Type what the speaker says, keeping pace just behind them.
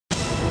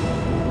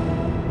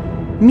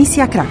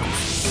Misja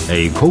Kraków.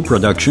 A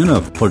co-production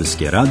of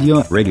Polskie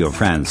Radio, Radio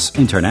France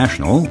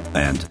International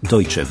and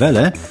Deutsche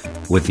Welle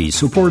with the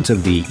support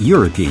of the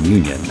European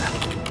Union.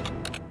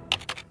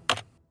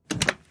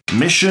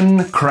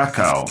 Mission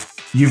Krakow.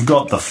 You've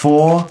got the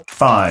 4,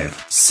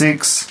 5,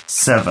 6,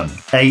 7,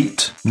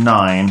 8,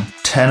 9,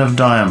 10 of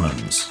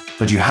diamonds,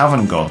 but you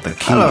haven't got the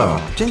key. Halo,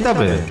 dzień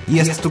dobry.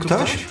 Jest tu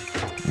ktoś?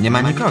 Nie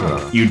ma nikogo.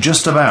 You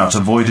just about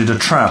avoided a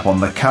trap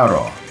on the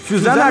Karo.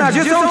 Suzanna,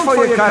 gdzie są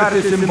twoje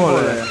karty,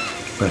 symbole?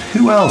 But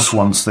who else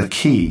wants the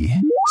key?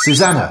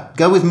 Suzanna,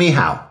 go with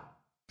Michał.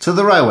 To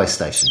the railway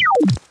station.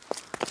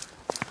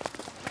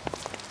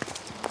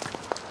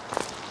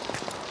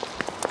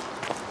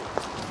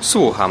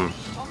 Słucham.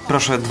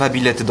 Proszę 2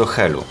 bilety do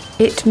Hellu.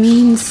 It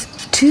means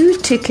 2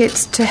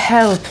 tickets to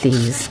hell,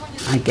 please,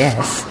 I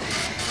guess.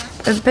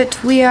 But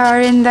we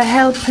are in the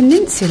Hell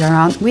Peninsula,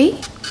 aren't we?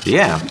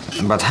 Yeah,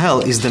 but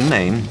Hell is the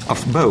name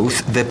of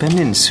both the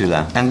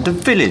peninsula and the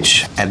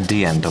village at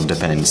the end of the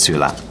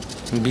peninsula.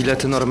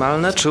 Bilety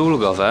normalne czy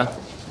ulgowe?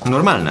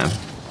 Normalne.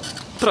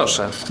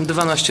 Proszę,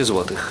 12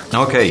 zł.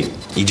 Okej,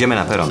 idziemy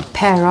na peron.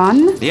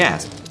 Peron?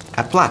 Yes,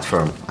 a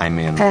platform, I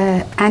mean.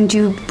 And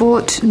you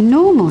bought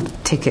normal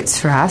tickets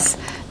for us,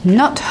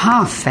 not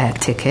half-fare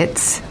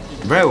tickets.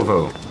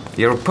 Bravo,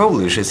 your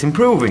Polish is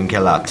improving a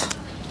lot,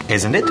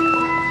 isn't it?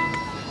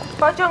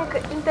 Pociąg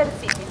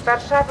Intercity z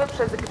Warszawy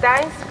przez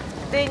Gdańsk,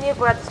 Gdynię,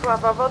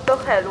 Władysławowo do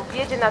Helu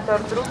wjedzie na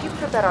tor drugi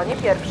przy peronie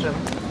pierwszym.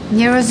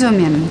 Nie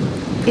rozumiem.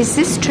 Is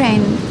this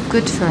train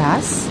good for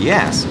us?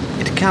 Yes,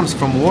 it comes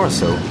from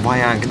Warsaw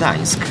via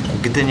Gdańsk,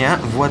 Gdynia,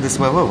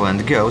 Władysławowo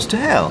and goes to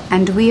Hell.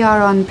 And we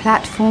are on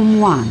platform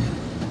 1.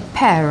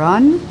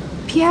 Peron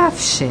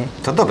pierwszy.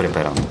 To dobry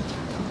peron.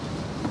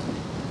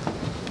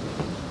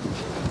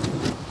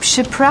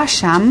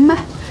 Przepraszam,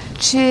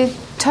 czy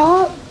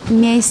to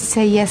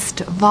miejsce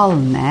jest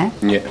wolne?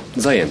 Nie,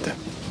 zajęte.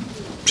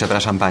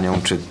 Przepraszam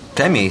panią, czy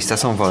te miejsca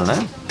są wolne?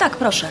 Tak,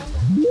 proszę.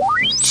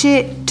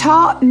 Czy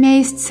to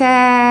miejsce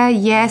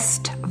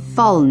jest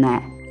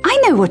wolne?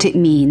 I know what it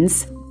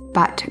means,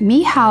 but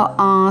Michał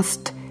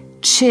asked,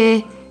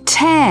 czy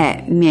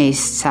te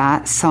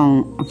miejsca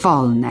są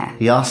wolne?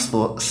 He asked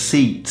for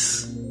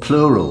seats,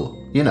 plural,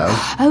 you know.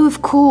 Oh, of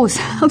course.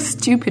 How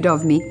stupid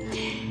of me.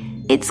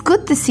 It's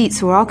good the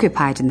seats were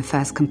occupied in the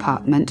first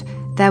compartment.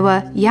 There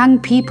were young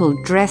people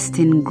dressed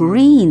in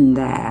green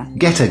there.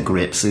 Get a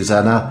grip,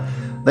 Suzanna.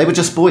 They were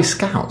just Boy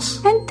Scouts.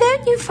 And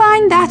don't you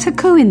find that a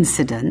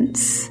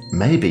coincidence?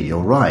 Maybe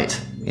you're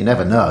right. You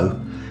never know.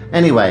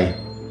 Anyway,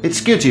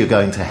 it's good you're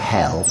going to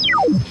hell.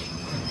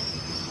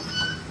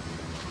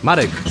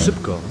 Marek,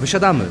 szybko,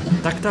 wysiadamy.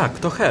 Tak,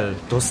 to Hell.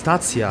 To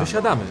stacja.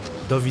 Wysiadamy.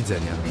 Do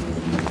widzenia.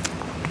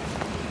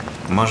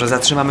 Może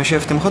zatrzymamy się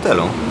w tym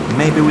hotelu?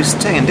 Maybe we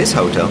stay in this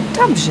hotel.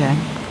 Dobrze.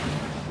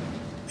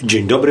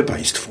 Dzień dobry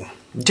Państwu.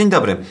 Dzień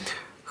dobry.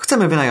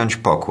 Chcemy wynająć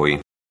pokój.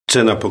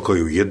 Cena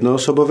pokoju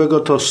jednoosobowego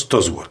to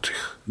 100 zł,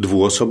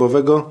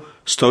 dwuosobowego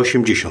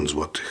 180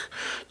 zł,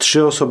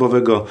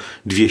 trzyosobowego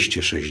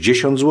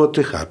 260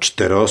 zł, a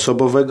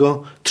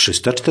czteroosobowego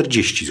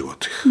 340 zł.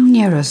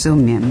 Nie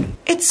rozumiem.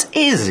 It's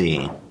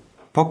easy.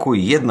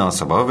 Pokój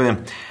jednoosobowy,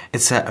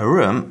 it's a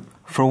room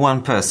for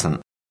one person.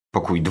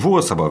 Pokój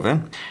dwuosobowy,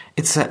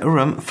 it's a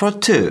room for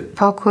 2.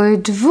 Pokój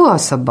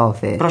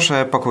dwuosobowy.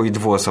 Proszę pokój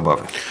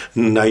dwuosobowy.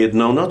 Na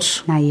jedną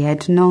noc? Na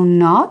jedną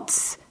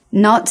noc?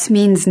 Noc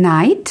means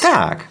night?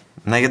 Tak,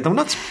 na jedną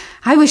noc.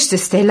 I wish to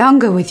stay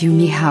longer with you,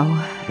 Michał.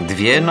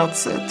 2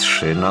 noce,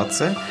 3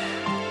 noce,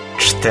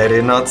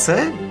 4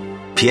 noce,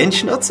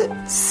 5 nocy?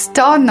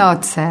 100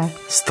 noce.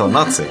 100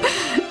 nocy.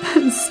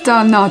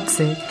 100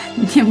 nocy.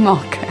 Nie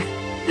mogę.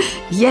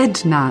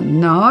 Jedna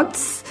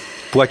noc.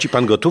 Płaci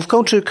pan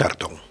gotówką czy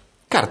kartą?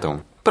 Kartą,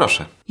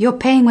 proszę. You're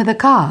paying with a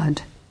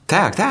card.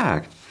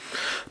 Tak.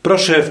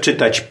 Proszę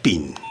wczytać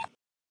PIN.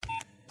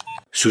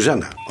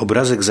 Suzanna,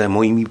 obrazek za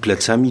moimi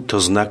plecami to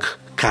znak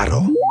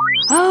Karo.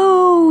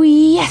 Oh,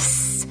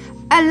 yes.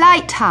 A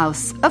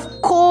lighthouse, of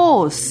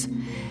course.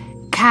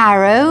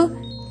 Caro,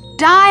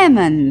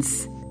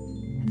 diamonds.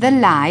 The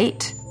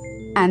light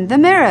and the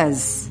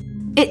mirrors.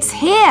 It's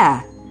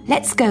here.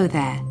 Let's go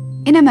there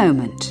in a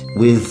moment.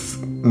 With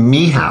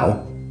Michał,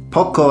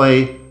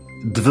 pokój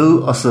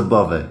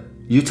dwuosobowy.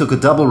 You took a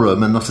double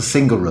room and not a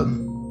single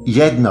room.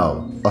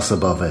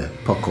 Jednoosobowy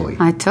pokój.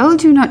 I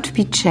told you not to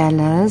be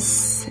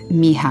jealous.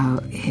 Michał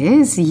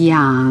is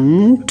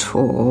young,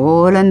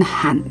 tall and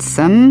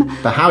handsome.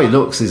 But how he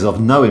looks is of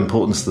no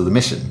importance to the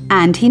mission.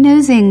 And he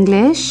knows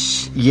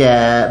English.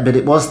 Yeah, but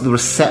it was the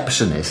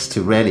receptionist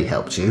who really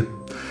helped you.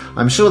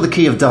 I'm sure the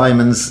key of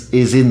diamonds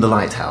is in the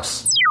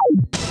lighthouse.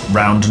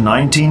 Round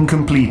 19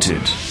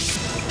 completed.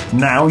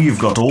 Now you've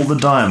got all the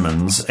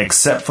diamonds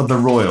except for the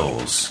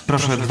royals.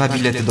 Proszę 2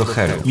 bilety do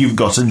Helu. You've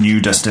got a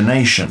new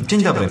destination.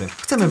 Dzień dobry.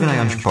 Chcemy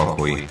wynająć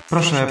pokój.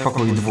 Proszę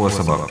pokój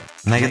dwuosobowy.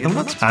 Na jedną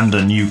noc? And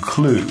a new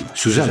clue.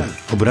 Suzanna,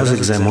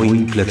 obrazek za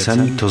moimi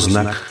plecami to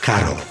znak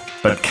Karo.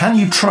 But can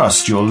you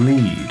trust your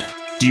lead?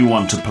 Do you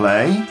want to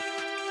play?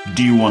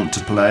 Do you want to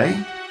play?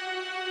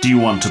 Do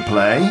you want to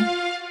play?